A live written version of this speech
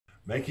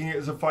Making it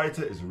as a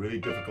fighter is a really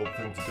difficult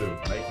thing to do.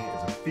 Making it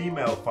as a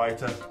female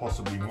fighter,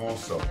 possibly more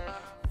so.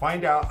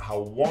 Find out how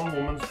one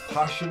woman's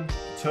passion,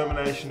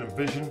 determination and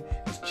vision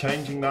is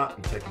changing that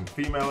and taking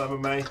female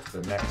MMA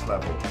to the next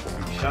level.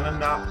 With Shannon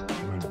Knapp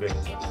from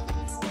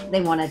Invicta.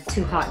 They wanted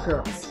two hot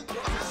girls.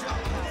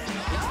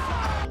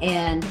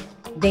 And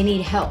they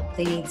need help.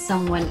 They need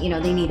someone, you know,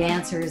 they need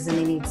answers, and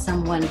they need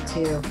someone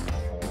to,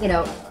 you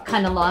know,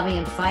 kind of lobby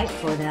and fight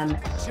for them.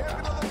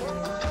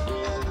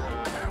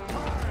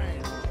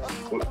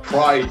 What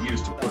Pride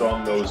used to put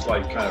on those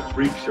like kind of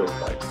freak show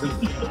fights.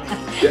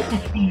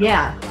 Yeah.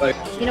 Yeah. Like,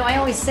 you know, I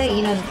always say,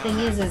 you know, the thing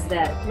is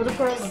that little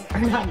girls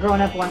are not growing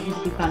up wanting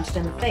to be punched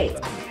in the face.